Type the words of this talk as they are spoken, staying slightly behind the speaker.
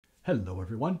Hello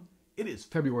everyone, it is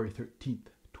February 13th,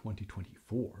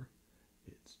 2024.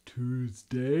 It's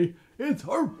Tuesday, it's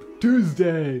Harp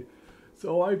Tuesday!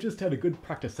 So I've just had a good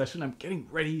practice session. I'm getting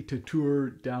ready to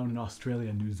tour down in Australia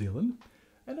and New Zealand.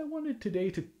 And I wanted today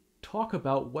to talk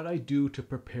about what I do to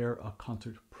prepare a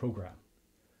concert program.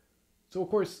 So of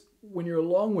course, when you're a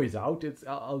long ways out,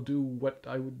 I'll do what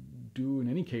I would do in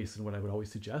any case, and what I would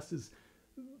always suggest is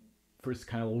first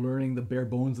kind of learning the bare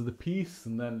bones of the piece,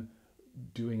 and then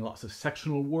doing lots of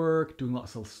sectional work, doing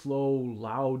lots of slow,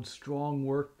 loud, strong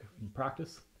work in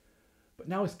practice. But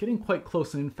now it's getting quite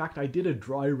close, and in fact I did a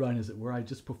dry run, as it were. I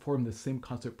just performed the same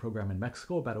concert program in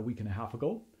Mexico about a week and a half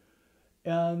ago,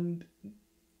 and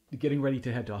getting ready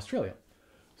to head to Australia.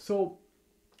 So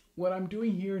what I'm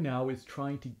doing here now is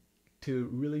trying to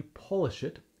really polish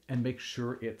it and make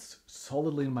sure it's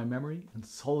solidly in my memory and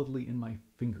solidly in my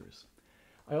fingers.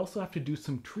 I also have to do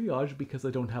some triage because I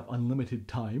don't have unlimited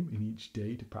time in each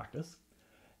day to practice.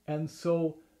 And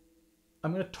so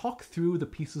I'm going to talk through the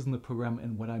pieces in the program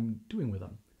and what I'm doing with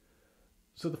them.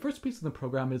 So the first piece in the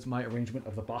program is my arrangement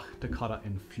of the Bach Toccata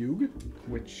and Fugue,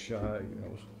 which,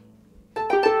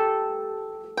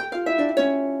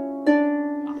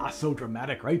 so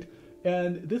dramatic, right?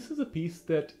 And this is a piece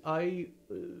that I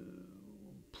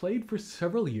played for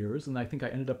several years, and I think I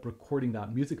ended up recording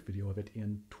that music video of it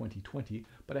in 2020,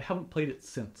 but I haven't played it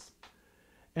since.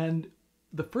 And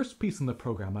the first piece in the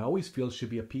program I always feel should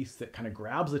be a piece that kind of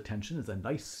grabs attention, is a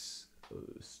nice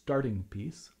starting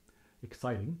piece,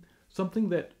 exciting, something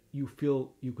that you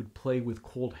feel you could play with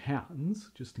cold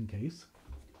hands, just in case,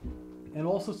 and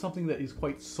also something that is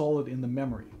quite solid in the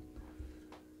memory.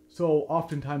 So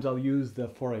oftentimes I'll use the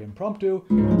Fauré Impromptu,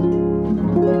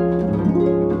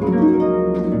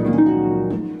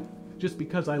 just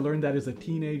because I learned that as a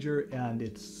teenager, and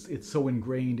it's so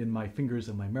ingrained in my fingers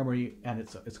and my memory, and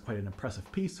it's quite an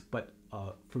impressive piece, but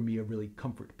for me a really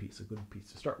comfort piece, a good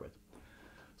piece to start with.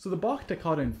 So the Bach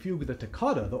Toccata and Fugue, the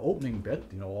toccata, the opening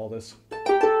bit, all this,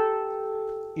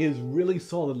 is really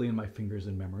solidly in my fingers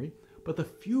and memory, but the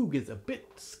fugue is a bit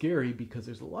scary because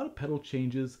there's a lot of pedal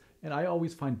changes, and I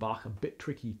always find Bach a bit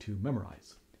tricky to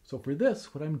memorize. So for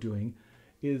this, what I'm doing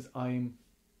is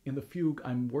in the fugue,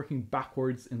 I'm working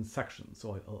backwards in sections.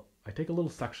 So I take a little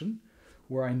section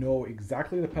where I know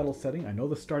exactly the pedal setting, I know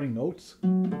the starting notes.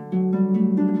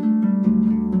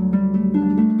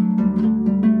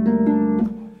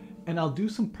 And I'll do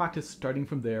some practice starting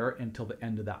from there until the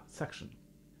end of that section.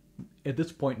 At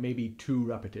this point, maybe 2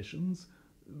 repetitions.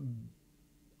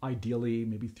 Ideally,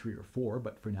 maybe 3 or 4,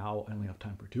 but for now, I only have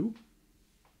time for 2.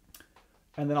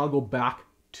 And then I'll go back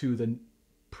to the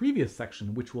previous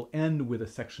section, which will end with a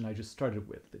section I just started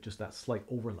with, just that slight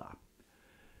overlap.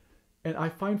 And I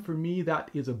find for me that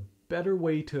is a better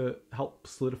way to help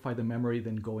solidify the memory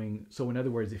than going, so in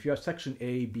other words, if you have section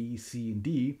A, B, C, and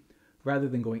D, rather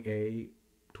than going A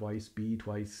twice, B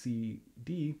twice, C,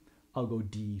 D, I'll go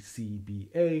D, C, B,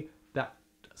 A. That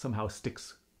somehow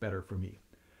sticks better for me.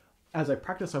 As I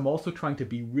practice, I'm also trying to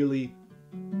be really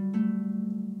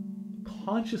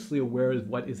consciously aware of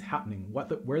what is happening,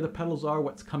 where the pedals are,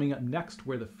 what's coming up next,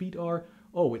 where the feet are.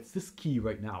 Oh, it's this key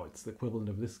right now. It's the equivalent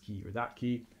of this key or that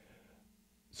key.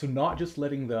 So not just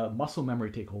letting the muscle memory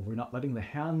take over, not letting the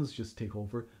hands just take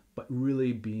over, but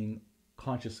really being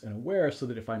conscious and aware, so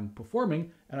that if I'm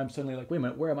performing and I'm suddenly like, wait a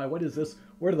minute, where am I? What is this?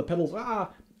 Where are the pedals?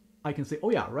 I can say,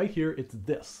 oh yeah, right here, it's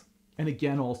this. And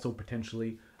again, also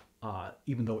potentially,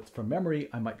 even though it's from memory,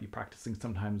 I might be practicing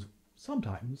sometimes,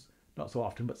 not so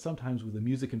often, but sometimes with the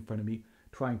music in front of me,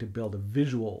 trying to build a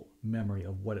visual memory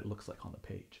of what it looks like on the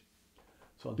page.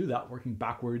 So I'll do that, working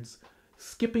backwards,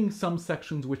 skipping some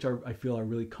sections which I feel are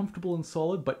really comfortable and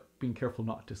solid, but being careful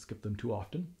not to skip them too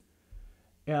often.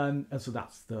 And so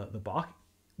that's the Bach.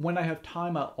 When I have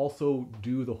time, I'll also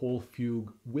do the whole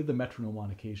fugue with the metronome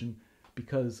on occasion,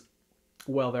 because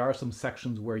while there are some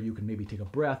sections where you can maybe take a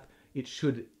breath, it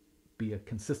should be a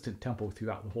consistent tempo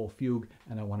throughout the whole fugue,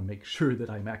 and I want to make sure that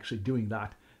I'm actually doing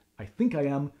that. I think I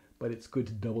am, but it's good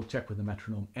to double check with the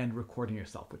metronome and recording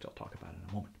yourself, which I'll talk about in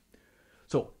a moment.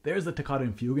 So there's the toccata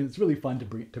and fugue, and it's really fun to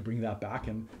bring that back,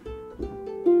 and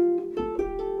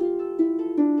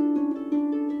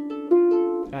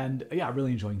yeah,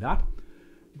 really enjoying that.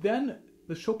 Then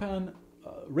the Chopin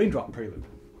Raindrop Prelude,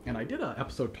 and I did an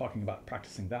episode talking about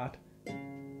practicing that.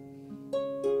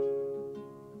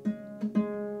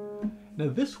 Now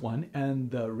this one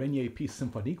and the Régnier piece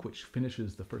symphonique, which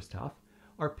finishes the first half,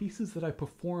 are pieces that I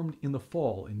performed in the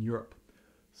fall in Europe.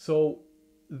 So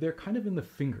they're kind of in the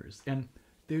fingers, and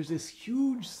there's this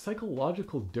huge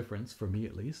psychological difference, for me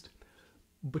at least,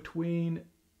 between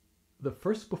the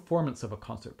first performance of a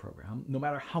concert program, no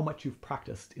matter how much you've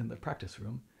practiced in the practice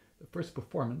room, the first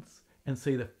performance and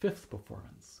say the fifth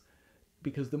performance.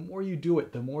 Because the more you do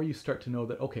it, the more you start to know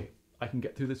that, okay, I can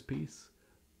get through this piece.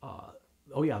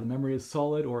 Oh yeah, the memory is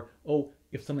solid, or, oh,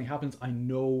 if something happens, I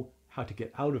know how to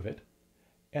get out of it.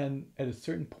 And at a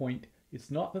certain point, it's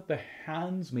not that the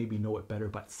hands maybe know it better,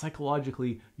 but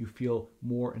psychologically you feel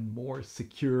more and more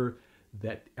secure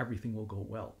that everything will go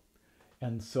well.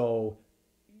 And so,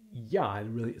 yeah,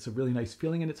 it's a really nice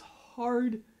feeling, and it's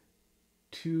hard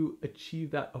to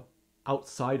achieve that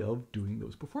outside of doing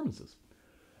those performances.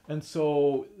 And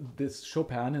so this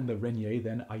Chopin and the Renier,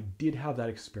 then I did have that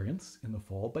experience in the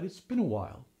fall, but it's been a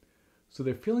while. So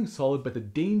they're feeling solid, but the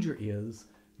danger is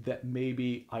that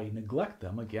maybe I neglect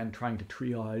them, again, trying to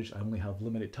triage. I only have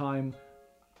limited time.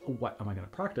 What am I going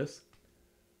to practice?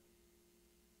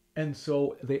 And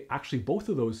so they actually, both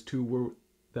of those two were,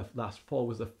 the last fall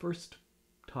was the first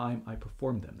time I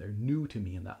performed them. They're new to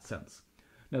me in that sense.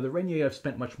 Now the Renier I've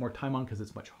spent much more time on because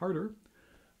it's much harder.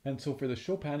 And so for the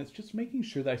Chopin, it's just making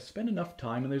sure that I spend enough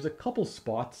time, and there's a couple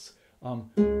spots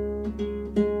that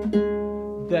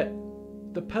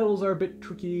the pedals are a bit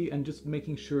tricky, and just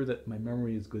making sure that my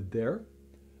memory is good there.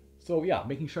 So yeah,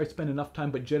 making sure I spend enough time,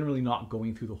 but generally not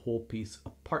going through the whole piece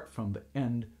apart from the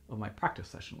end of my practice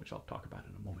session, which I'll talk about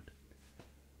in a moment.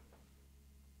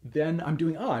 Then I'm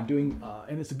doing,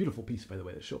 and it's a beautiful piece, by the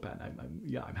way, the Chopin.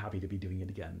 I'm happy to be doing it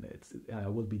again. I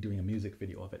will be doing a music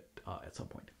video of it at some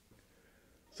point.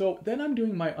 So then I'm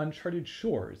doing my Uncharted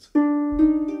Shores.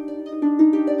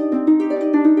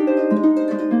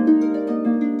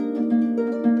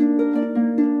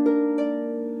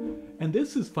 And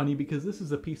this is funny because this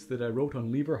is a piece that I wrote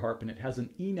on lever harp, and it has an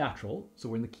E natural, so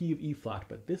we're in the key of E flat,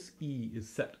 but this E is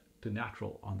set to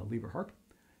natural on the lever harp,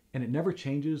 and it never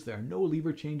changes. There are no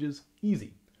lever changes,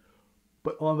 easy.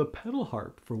 But on the pedal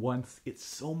harp, for once, it's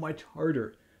so much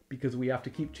harder, because we have to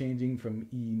keep changing from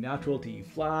E natural to E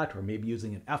flat, or maybe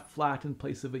using an F flat in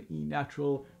place of an E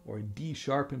natural, or a D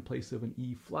sharp in place of an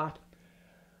E flat.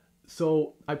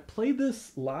 So I played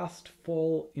this last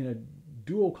fall in a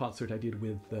duo concert I did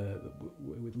with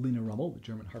Layne, the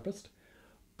German harpist,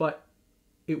 but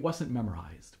it wasn't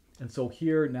memorized. And so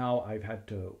here now I've had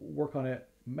to work on it,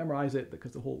 memorize it,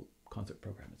 because the whole concert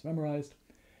program is memorized,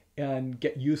 and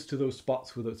get used to those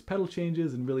spots with those pedal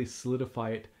changes and really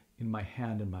solidify it in my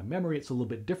hand and my memory. It's a little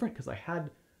bit different because I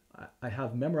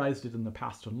have memorized it in the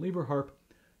past on lever harp,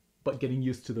 but getting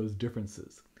used to those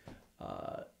differences.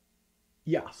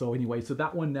 Yeah, so anyway, so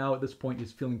that one now at this point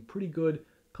is feeling pretty good.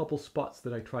 Couple spots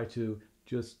that I try to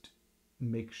just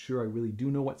make sure I really do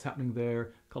know what's happening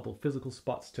there. Couple physical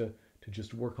spots to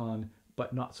just work on,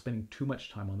 but not spending too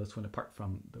much time on this one apart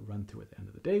from the run through at the end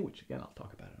of the day, which again I'll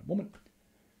talk about in a moment.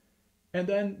 And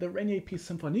then the Renier piece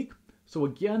symphonique. So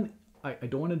again, I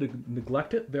don't want to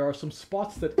neglect it. There are some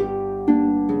spots that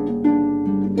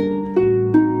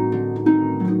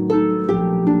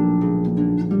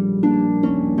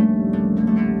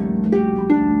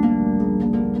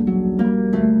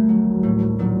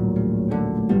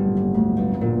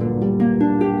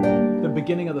the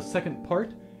beginning of the second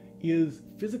part is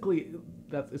physically,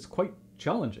 it's quite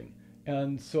challenging.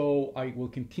 And so I will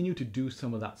continue to do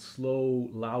some of that slow,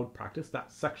 loud practice.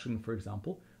 That section, for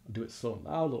example, I'll do it slow and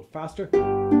loud, a little faster.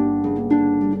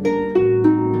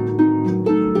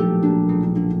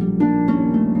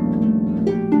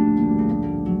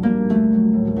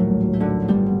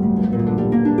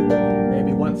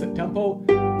 Maybe one set tempo.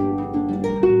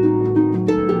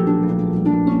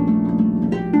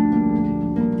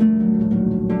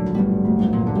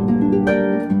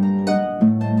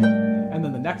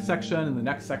 Section and the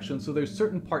next section. So there's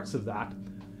certain parts of that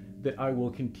I will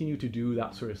continue to do,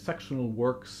 that sort of sectional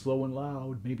work, slow and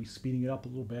loud, maybe speeding it up a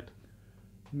little bit,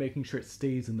 making sure it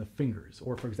stays in the fingers.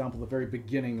 Or for example, the very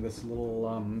beginning, this little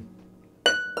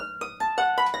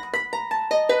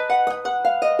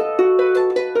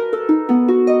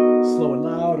slow and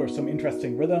loud, or some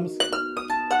interesting rhythms.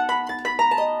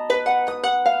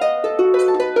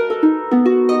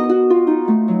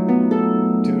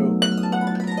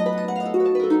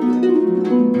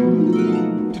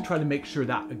 Try to make sure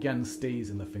that again stays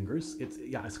in the fingers.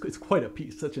 It's quite a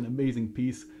piece, such an amazing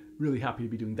piece. Really happy to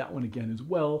be doing that one again as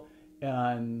well,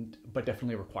 but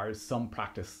definitely requires some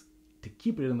practice to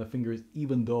keep it in the fingers,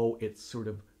 even though it sort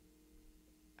of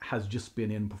has just been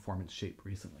in performance shape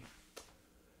recently.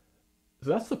 So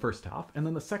that's the first half, and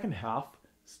then the second half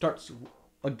starts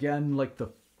again like the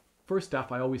first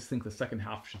half. I always think the second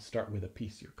half should start with a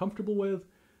piece you're comfortable with,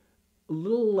 a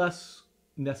little less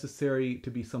necessary to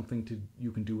be something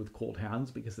you can do with cold hands,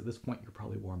 because at this point you're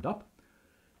probably warmed up.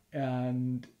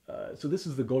 And so this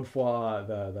is the Godefroy,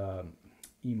 the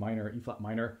E minor, E flat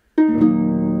minor.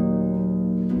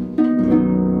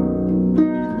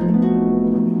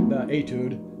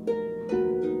 etude.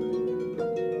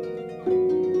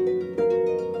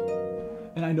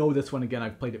 And I know this one, again,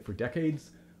 I've played it for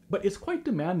decades, but it's quite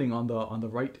demanding on the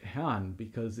right hand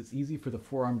because it's easy for the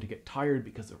forearm to get tired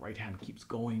because the right hand keeps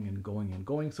going and going and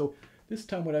going. So this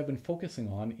time what I've been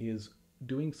focusing on is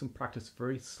doing some practice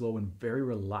very slow and very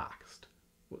relaxed,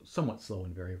 somewhat slow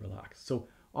and very relaxed. So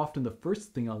often the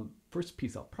first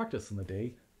piece I'll practice in the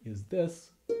day is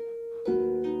this.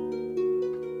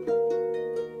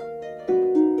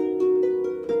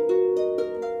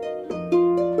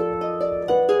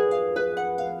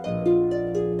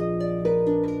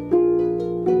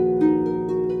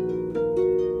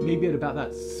 Maybe at about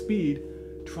that speed,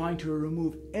 trying to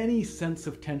remove any sense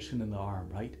of tension in the arm,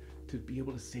 right? To be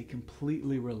able to stay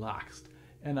completely relaxed.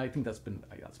 And I think that's been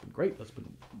great. That's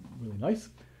been really nice.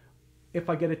 If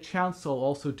I get a chance, I'll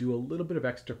also do a little bit of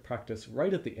extra practice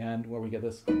right at the end where we get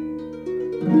this.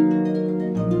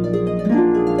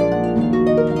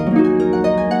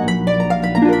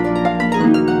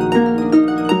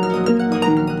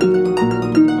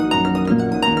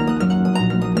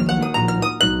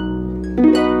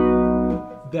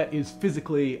 That is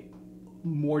physically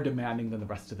more demanding than the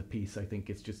rest of the piece. I think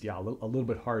it's just, yeah, a little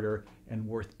bit harder and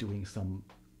worth doing some,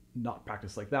 not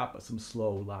practice like that, but some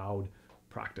slow, loud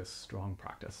practice, strong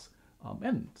practice,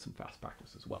 and some fast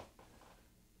practice as well.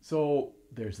 So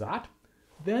there's that.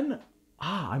 Then,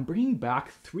 I'm bringing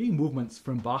back 3 movements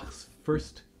from Bach's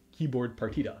first keyboard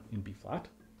partita in B flat.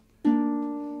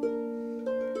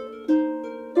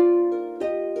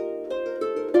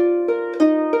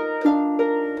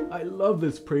 I love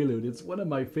this prelude. It's one of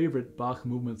my favorite Bach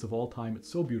movements of all time. It's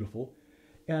so beautiful.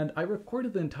 And I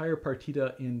recorded the entire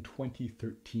partita in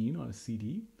 2013 on a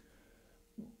CD.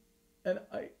 And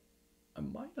I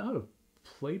might not have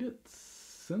played it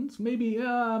since. Maybe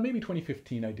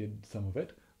 2015 I did some of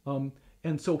it.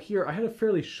 And so here I had a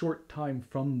fairly short time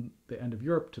from the end of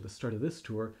Europe to the start of this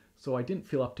tour, so I didn't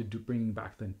feel up to bringing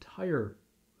back the entire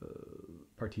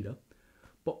partita.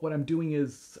 But what I'm doing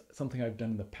is something I've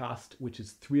done in the past, which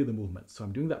is 3 of the movements. So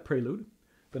I'm doing that prelude,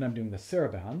 then I'm doing the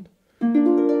saraband.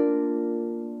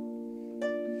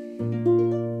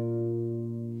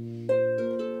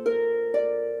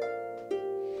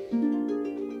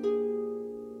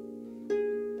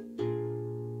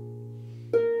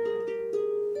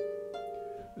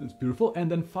 It's beautiful.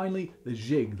 And then finally the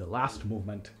jig, the last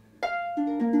movement.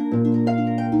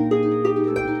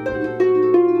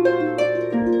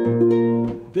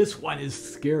 This one is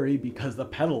scary because the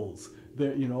pedals,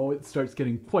 it starts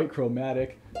getting quite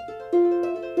chromatic.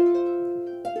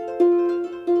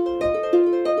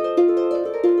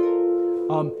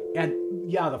 And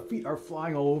yeah, the feet are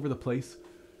flying all over the place.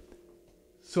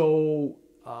 So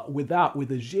with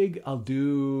the jig, I'll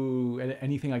do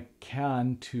anything I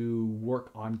can to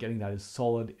work on getting that as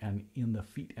solid and in the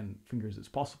feet and fingers as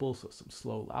possible. So some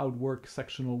slow, loud work,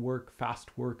 sectional work,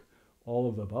 fast work, all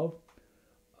of the above.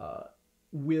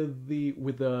 With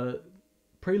the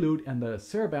prelude and the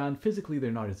saraband, physically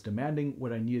they're not as demanding.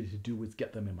 What I needed to do was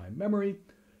get them in my memory.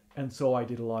 And so I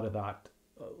did a lot of that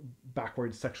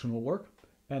backward sectional work.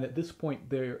 And at this point,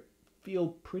 they feel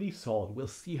pretty solid. We'll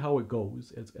see how it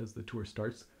goes as the tour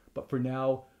starts. But for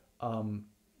now, I'm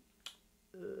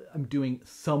doing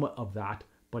some of that,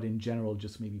 but in general,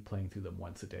 just maybe playing through them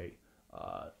once a day,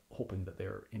 hoping that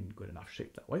they're in good enough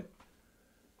shape that way.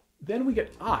 Then we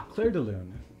get, Clair de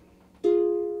Lune.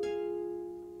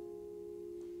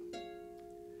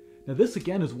 Now this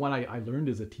again is one I learned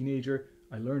as a teenager.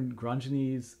 I learned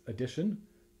Grandini's edition,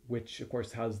 which of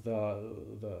course has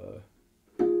the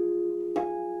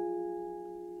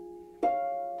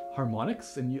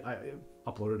harmonics, and I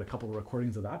uploaded a couple of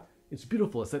recordings of that. It's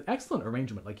beautiful. It's an excellent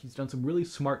arrangement. Like, he's done some really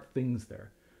smart things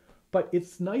there. But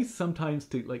it's nice sometimes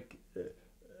to,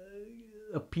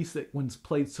 a piece that one's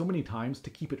played so many times, to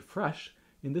keep it fresh.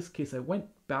 In this case, I went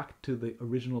back to the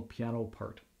original piano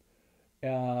part.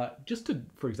 Just to,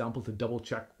 for example, to double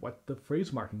check what the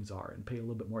phrase markings are and pay a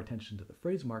little bit more attention to the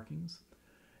phrase markings.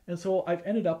 And so I've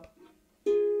ended up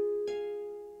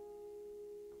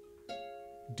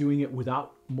doing it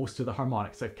without most of the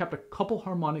harmonics. I've kept a couple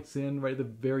harmonics in right at the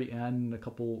very end and a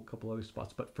couple other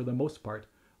spots, but for the most part,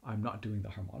 I'm not doing the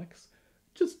harmonics.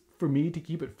 Just for me to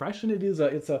keep it fresh, and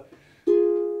it's a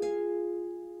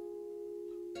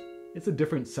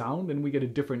different sound, and we get a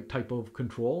different type of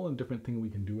control and different thing we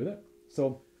can do with it.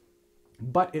 So,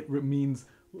 but it means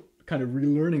kind of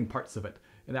relearning parts of it.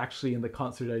 And actually, in the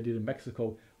concert I did in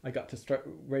Mexico, I got to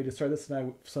ready to start this, and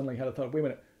I suddenly had a thought, wait a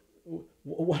minute,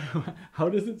 how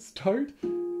does it start?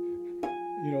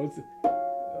 It's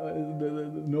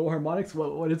no harmonics.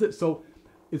 What is it? So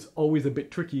it's always a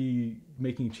bit tricky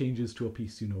making changes to a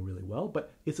piece you know really well,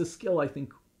 but it's a skill I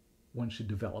think one should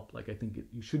develop. Like I think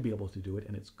you should be able to do it,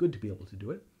 and it's good to be able to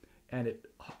do it. And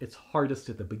it's hardest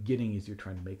at the beginning as you're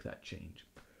trying to make that change.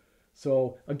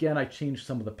 So again, I changed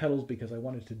some of the pedals because I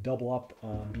wanted to double up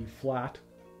B flat.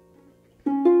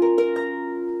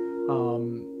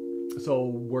 So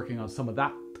working on some of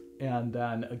that, and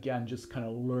then again, just kind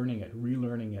of learning it,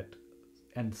 relearning it.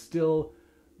 And still,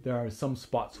 there are some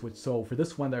spots which, so for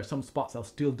this one, there are some spots I'll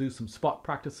still do some spot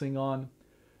practicing on,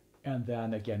 and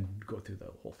then again, go through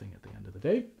the whole thing at the end of the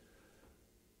day.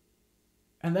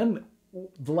 And then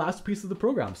the last piece of the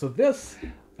program. So this,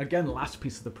 again, the last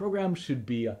piece of the program should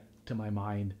be, to my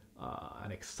mind,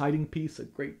 an exciting piece, a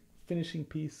great finishing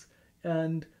piece,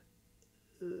 and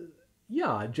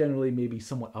yeah, generally maybe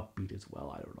somewhat upbeat as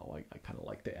well. I don't know. I kind of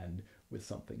like to end with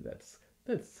something that's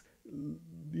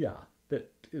yeah,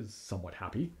 that is somewhat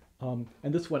happy. And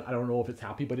this one, I don't know if it's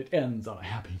happy, but it ends on a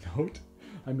happy note.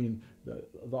 I mean, the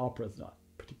opera is not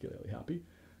particularly happy.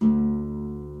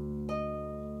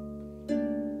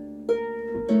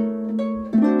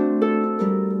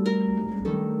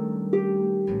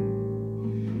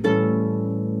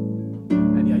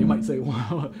 And yeah, you might say,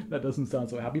 wow, that doesn't sound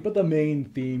so happy. But the main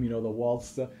theme, you know, the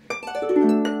waltz,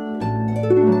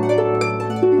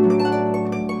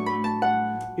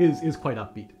 is quite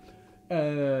upbeat.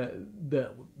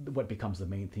 What becomes the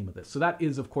main theme of this. So that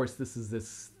is, of course,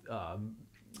 this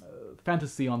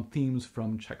fantasy on themes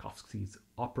from Tchaikovsky's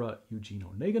opera Eugene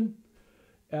Onegin.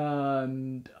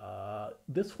 And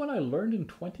this one I learned in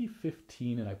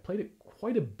 2015, and I played it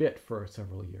quite a bit for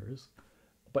several years,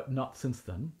 but not since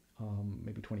then.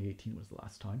 Maybe 2018 was the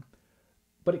last time.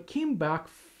 But it came back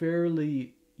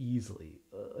fairly easily.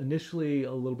 Initially,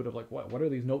 a little bit of like, what are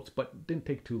these notes? But it didn't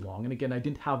take too long. And again, I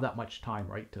didn't have that much time,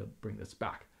 right, to bring this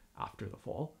back after the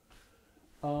fall.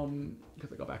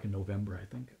 Because I got back in November, I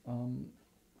think.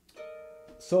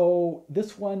 So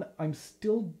this one, I'm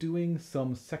still doing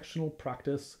some sectional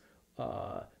practice,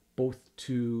 both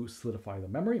to solidify the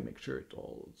memory, make sure it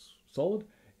all is solid,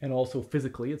 and also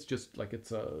physically, it's just like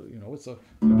it's a, you know, it's a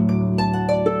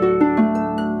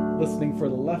listening for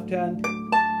the left hand.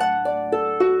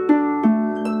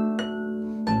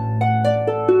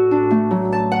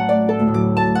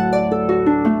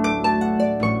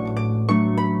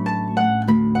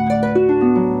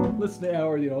 Listening,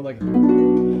 or, you know, like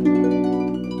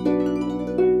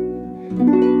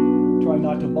try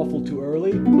not to muffle too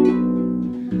early.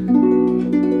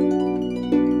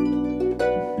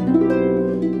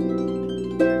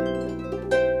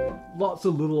 Lots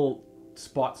of little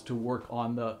spots to work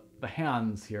on the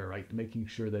hands here, right? Making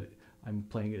sure that I'm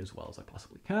playing it as well as I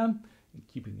possibly can and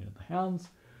keeping it in the hands.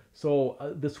 So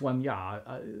this one, yeah,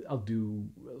 I'll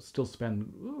still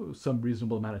spend some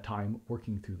reasonable amount of time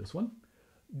working through this one.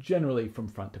 Generally from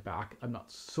front to back. I'm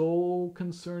not so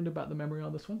concerned about the memory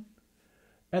on this one.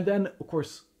 And then, of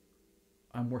course,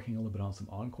 I'm working a little bit on some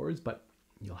encores, but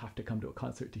you'll have to come to a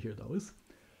concert to hear those.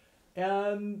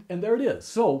 And there it is.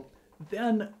 So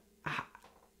then,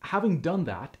 having done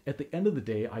that, at the end of the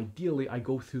day, ideally, I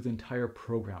go through the entire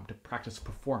program to practice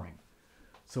performing.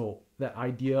 So that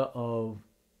idea of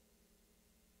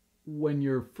when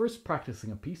you're first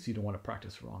practicing a piece, you don't want to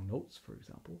practice wrong notes, for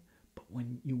example. But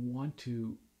when you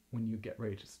get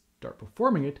ready to start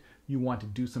performing it, you want to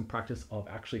do some practice of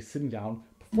actually sitting down,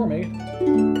 performing it.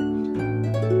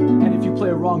 And if you play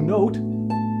a wrong note,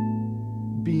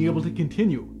 being able to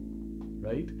continue,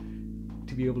 right?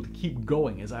 To be able to keep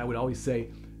going. As I would always say,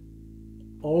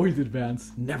 always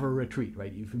advance, never retreat,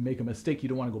 right? If you make a mistake, you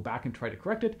don't want to go back and try to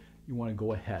correct it. You want to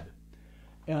go ahead.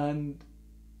 And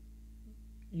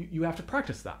you have to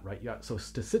practice that, right? So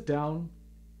to sit down,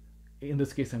 in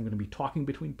this case, I'm going to be talking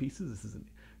between pieces. This is a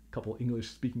couple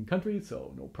English-speaking countries,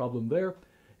 so no problem there.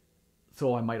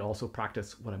 So I might also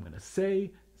practice what I'm going to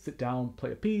say, sit down,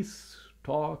 play a piece,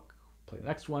 talk, play the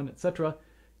next one, etc.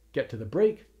 Get to the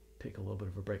break, take a little bit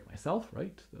of a break myself,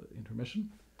 right, the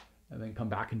intermission, and then come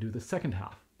back and do the second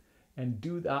half. And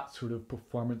do that sort of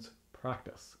performance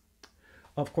practice.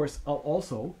 Of course, I'll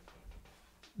also,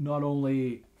 not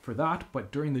only for that,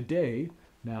 but during the day,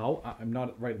 now, I'm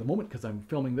not right at the moment because I'm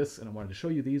filming this and I wanted to show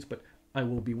you these, but I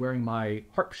will be wearing my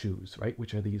harp shoes, right?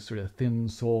 Which are these sort of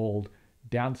thin-soled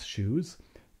dance shoes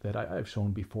that I've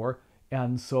shown before.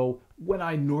 And so when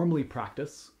I normally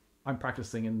practice, I'm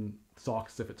practicing in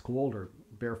socks if it's cold or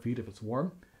bare feet if it's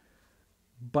warm.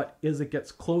 But as it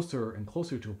gets closer and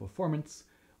closer to a performance,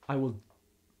 I will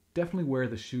definitely wear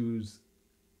the shoes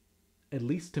at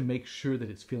least to make sure that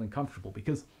it's feeling comfortable,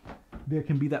 because there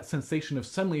can be that sensation of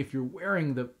suddenly if you're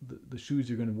wearing the shoes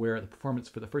you're going to wear at the performance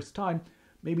for the first time,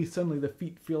 maybe suddenly the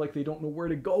feet feel like they don't know where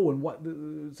to go and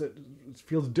it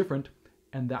feels different,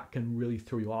 and that can really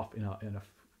throw you off in a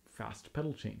fast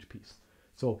pedal change piece.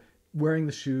 So wearing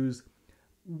the shoes,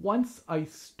 once I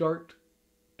start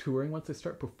touring, once I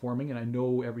start performing and I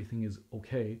know everything is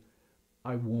okay,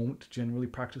 I won't generally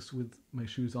practice with my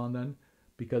shoes on then,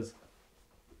 because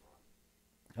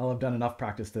I'll have done enough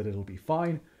practice that it'll be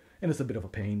fine, and it's a bit of a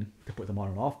pain to put them on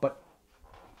and off, but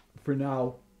for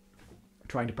now,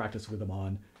 trying to practice with them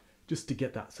on just to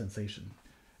get that sensation.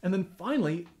 And then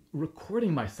finally,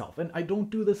 recording myself. And I don't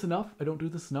do this enough.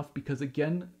 Because,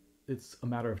 again, it's a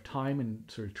matter of time and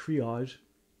sort of triage,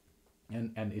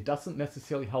 and it doesn't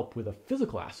necessarily help with a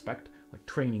physical aspect, like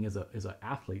training as an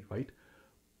athlete, right?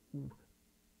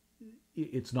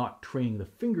 It's not training the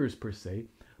fingers per se,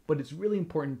 but it's really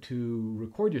important to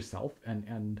record yourself,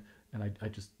 and I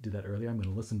just did that earlier. I'm going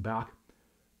to listen back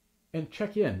and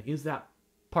check in. Is that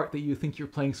part that you think you're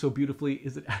playing so beautifully,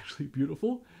 is it actually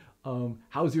beautiful?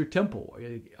 How's your tempo?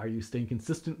 Are you staying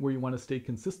consistent where you want to stay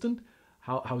consistent?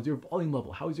 How's your volume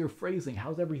level? How's your phrasing?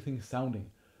 How's everything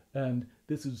sounding? And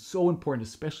this is so important,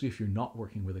 especially if you're not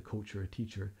working with a coach or a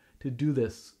teacher, to do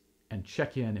this and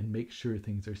check in and make sure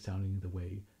things are sounding the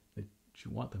way that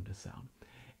you want them to sound.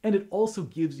 And it also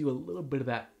gives you a little bit of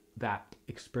that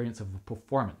experience of a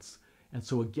performance. And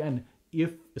so again,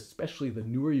 if, especially the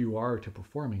newer you are to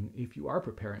performing, if you are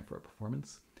preparing for a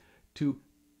performance, to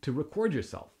record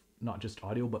yourself, not just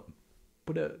audio, but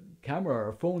put a camera or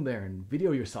a phone there and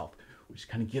video yourself, which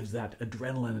kind of gives that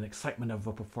adrenaline and excitement of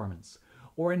a performance.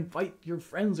 Or invite your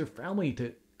friends or family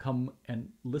to come and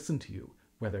listen to you,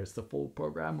 whether it's the full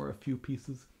program or a few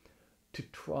pieces, to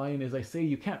try and, as I say,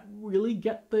 you can't really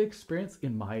get the experience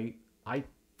I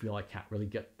feel I can't really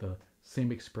get the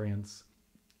same experience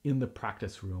in the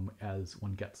practice room as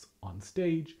one gets on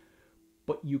stage,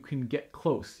 but you can get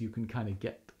close. You can kind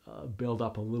of build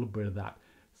up a little bit of that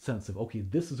sense of, okay,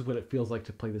 this is what it feels like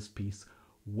to play this piece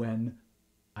when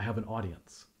I have an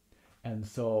audience. And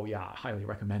so, yeah, I highly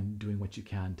recommend doing what you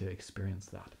can to experience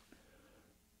that.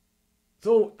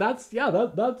 So that's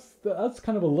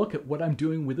kind of a look at what I'm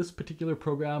doing with this particular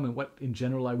program and what in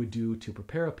general I would do to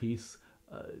prepare a piece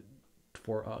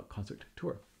for a concert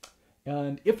tour.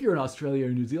 And if you're in Australia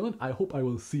or New Zealand, I hope I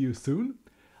will see you soon.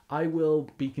 I will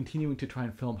be continuing to try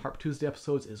and film Harp Tuesday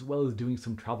episodes as well as doing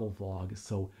some travel vlogs.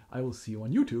 So I will see you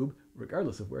on YouTube,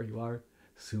 regardless of where you are,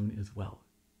 soon as well.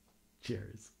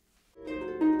 Cheers.